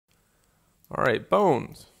All right,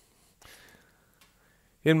 bones.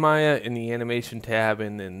 In Maya, in the animation tab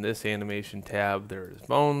and in this animation tab, there is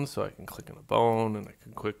bones, so I can click on a bone and I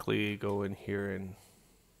can quickly go in here and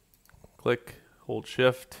click, hold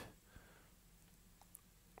shift.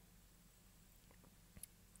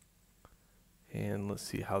 And let's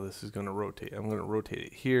see how this is going to rotate. I'm going to rotate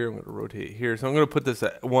it here, I'm going to rotate it here. So I'm going to put this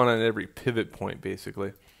at one on every pivot point,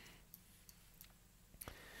 basically.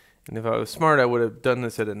 And if I was smart, I would have done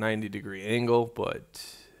this at a 90-degree angle, but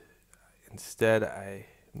instead I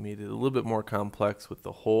made it a little bit more complex with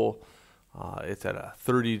the hole. It's at a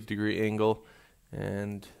 30-degree angle,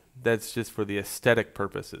 and that's just for the aesthetic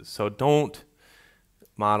purposes. So don't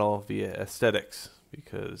model via aesthetics,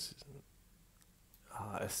 because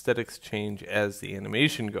aesthetics change as the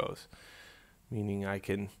animation goes, meaning I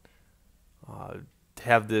can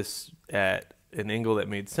have this at an angle that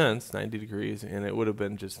made sense, 90 degrees, and it would have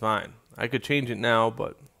been just fine. I could change it now,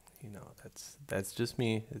 but you know, that's just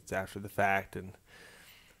me. It's after the fact and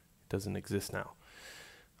it doesn't exist now.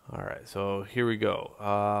 All right, so here we go.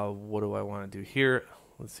 What do I want to do here?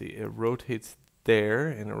 Let's see, it rotates there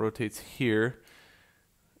and it rotates here.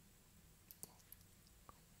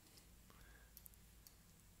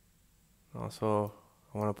 Also,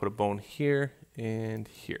 I want to put a bone here and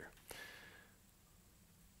here.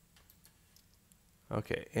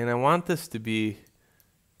 Okay, and I want this to be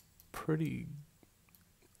pretty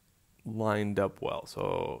lined up well.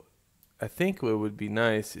 So I think what would be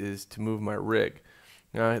nice is to move my rig.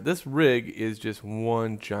 Now this rig is just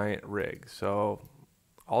one giant rig. So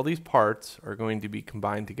all these parts are going to be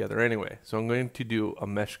combined together anyway. So I'm going to do a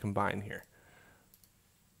mesh combine here.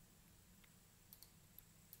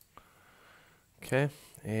 Okay,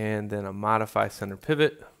 and then a modify center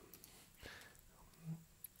pivot.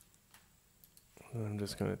 I'm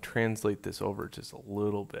just going to translate this over just a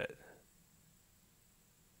little bit.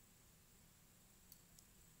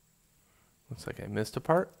 Looks like I missed a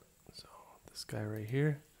part. So this guy right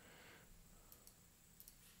here.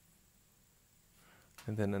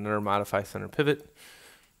 And then another modify center pivot.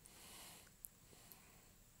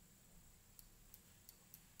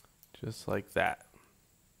 Just like that.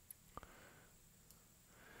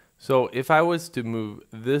 So if I was to move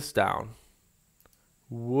this down,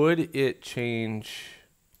 would it change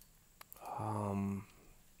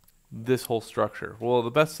this whole structure? Well,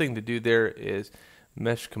 the best thing to do there is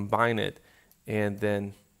mesh combine it and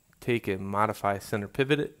then take and modify center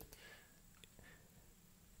pivot it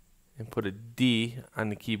and put a D on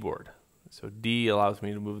the keyboard. So D allows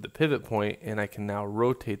me to move the pivot point, and I can now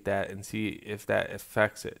rotate that and see if that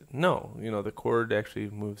affects it. No, you know, the chord actually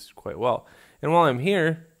moves quite well. And while I'm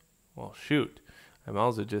here, well, shoot, I might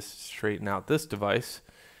as well just straighten out this device.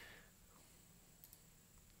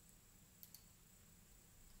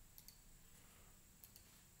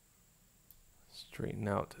 Straighten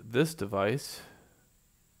out this device.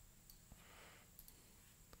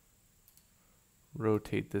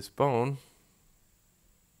 Rotate this bone.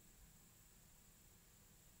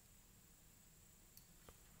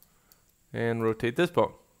 And rotate this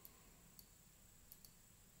bone.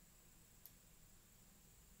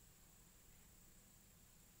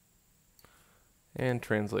 And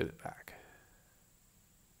translate it back.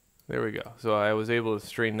 There we go. So I was able to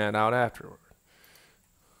straighten that out afterward.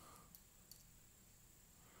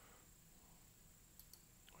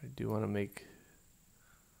 I do want to make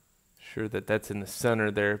sure that that's in the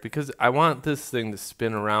center there, because I want this thing to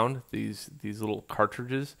spin around, these little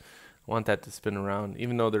cartridges. I want that to spin around,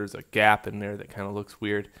 even though there's a gap in there that kind of looks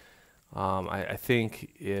weird. I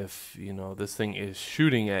think if, you know, this thing is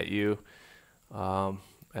shooting at you,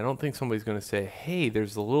 I don't think somebody's going to say, hey,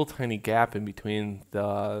 there's a little tiny gap in between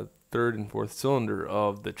the third and fourth cylinder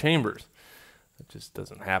of the chambers. That just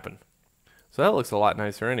doesn't happen. So that looks a lot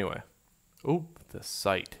nicer anyway. Oop, the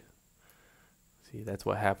sight. See, that's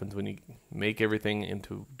what happens when you make everything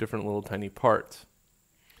into different little tiny parts.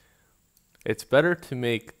 It's better to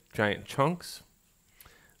make giant chunks,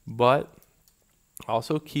 but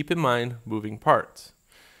also keep in mind moving parts.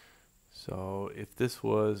 So if this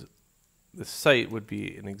was, the sight would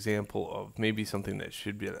be an example of maybe something that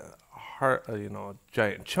should be a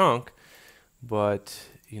giant chunk, but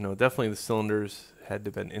you know, definitely the cylinders had to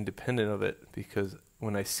have been independent of it, because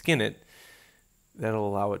when I skin it, that'll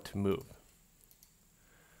allow it to move.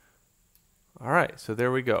 All right, so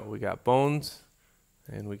there we go. We got bones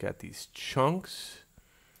and we got these chunks.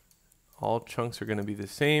 All chunks are going to be the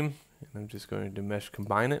same, and I'm just going to mesh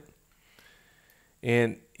combine it.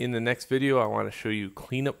 And in the next video, I want to show you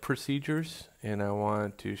cleanup procedures, and I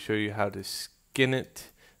want to show you how to skin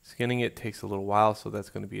it. Skinning it takes a little while, so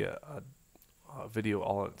that's going to be a video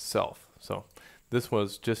all in itself. So This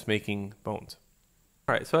was just making bones.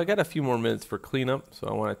 All right, so I got a few more minutes for cleanup, so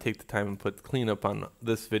I want to take the time and put cleanup on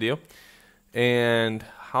this video. And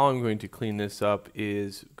how I'm going to clean this up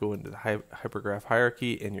is go into the hypergraph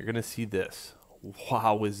hierarchy, and you're going to see this.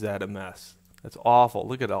 Wow, is that a mess? That's awful.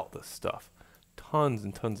 Look at all this stuff. Tons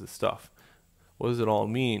and tons of stuff. What does it all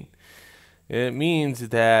mean? It means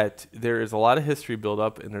that there is a lot of history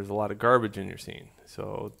buildup and there's a lot of garbage in your scene.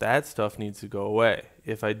 So that stuff needs to go away.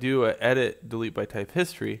 If I do a edit, delete by type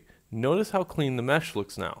history, notice how clean the mesh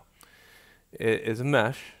looks now. It is a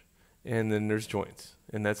mesh, and then there's joints,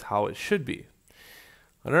 and that's how it should be.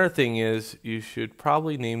 Another thing is you should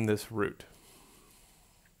probably name this root.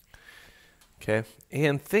 Okay,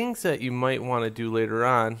 and things that you might want to do later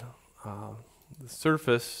on, the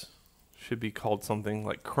surface should be called something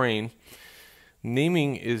like crane.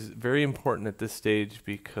 Naming is very important at this stage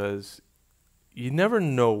because you never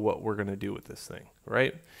know what we're going to do with this thing,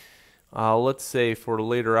 right? Let's say for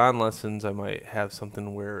later on lessons, I might have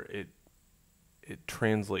something where it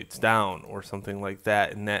translates down or something like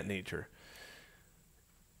that in that nature.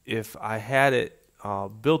 If I had it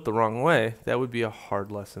built the wrong way, that would be a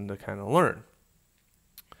hard lesson to kind of learn.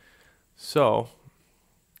 So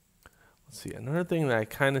let's see, another thing that I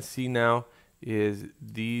kind of see now is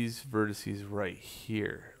these vertices right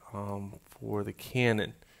here for the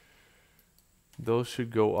cannon. Those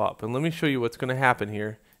should go up. And let me show you what's going to happen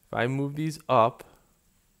here. If I move these up,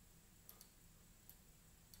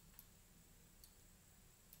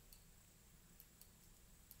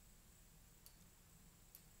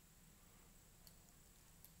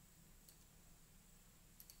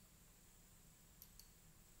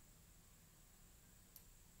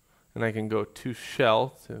 and I can go to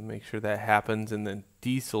shell to make sure that happens, and then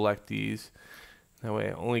deselect these. That way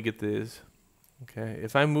I only get these. Okay,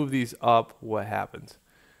 if I move these up, what happens?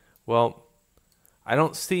 Well, I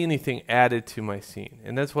don't see anything added to my scene,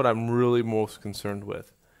 and that's what I'm really most concerned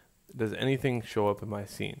with. Does anything show up in my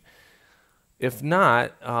scene? If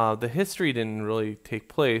not, the history didn't really take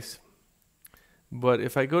place, but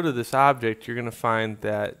if I go to this object, you're going to find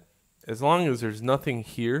that as long as there's nothing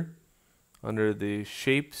here, under the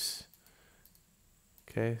shapes,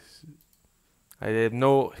 okay, I have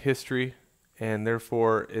no history, and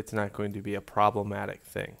therefore it's not going to be a problematic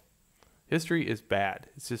thing. History is bad.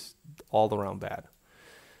 It's just all around bad.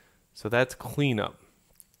 So that's cleanup.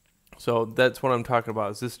 So that's what I'm talking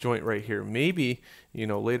about, is this joint right here. Maybe, you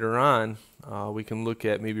know, later on we can look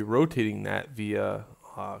at maybe rotating that via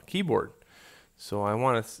keyboard. So I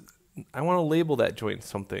want to label that joint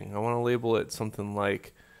something. I want to label it something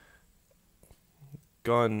like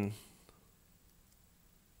gun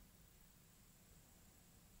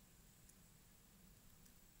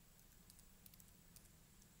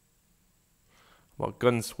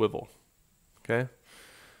gun swivel, okay,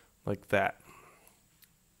 like that.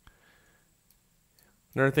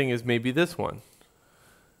 Another thing is maybe this one,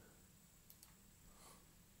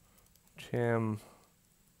 cham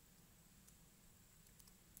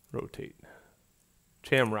rotate,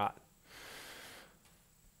 chamrot.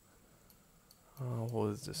 What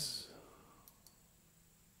is this?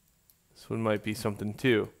 This one might be something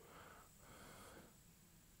too.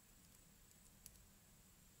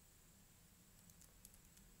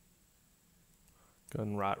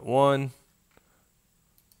 Gun rot 1.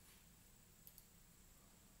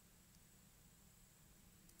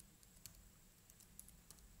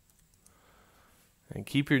 And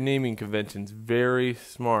keep your naming conventions very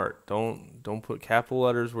smart. Don't put capital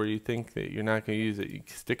letters where you think that you're not going to use it. You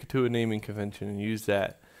stick it to a naming convention and use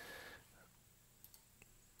that.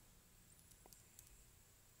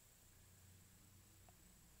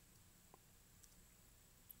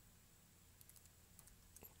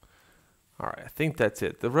 Alright, I think that's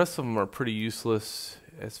it. The rest of them are pretty useless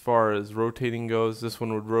as far as rotating goes. This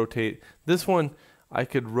one would rotate. This one I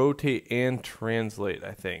could rotate and translate,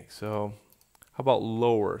 I think. So how about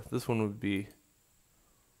lower? This one would be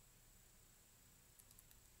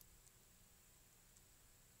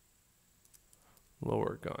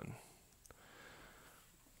lower gun.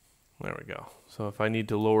 There we go. So if I need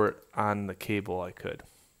to lower it on the cable, I could.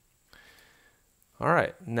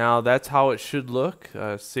 Alright, now that's how it should look.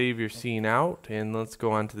 Save your scene out, and let's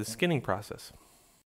go on to the skinning process.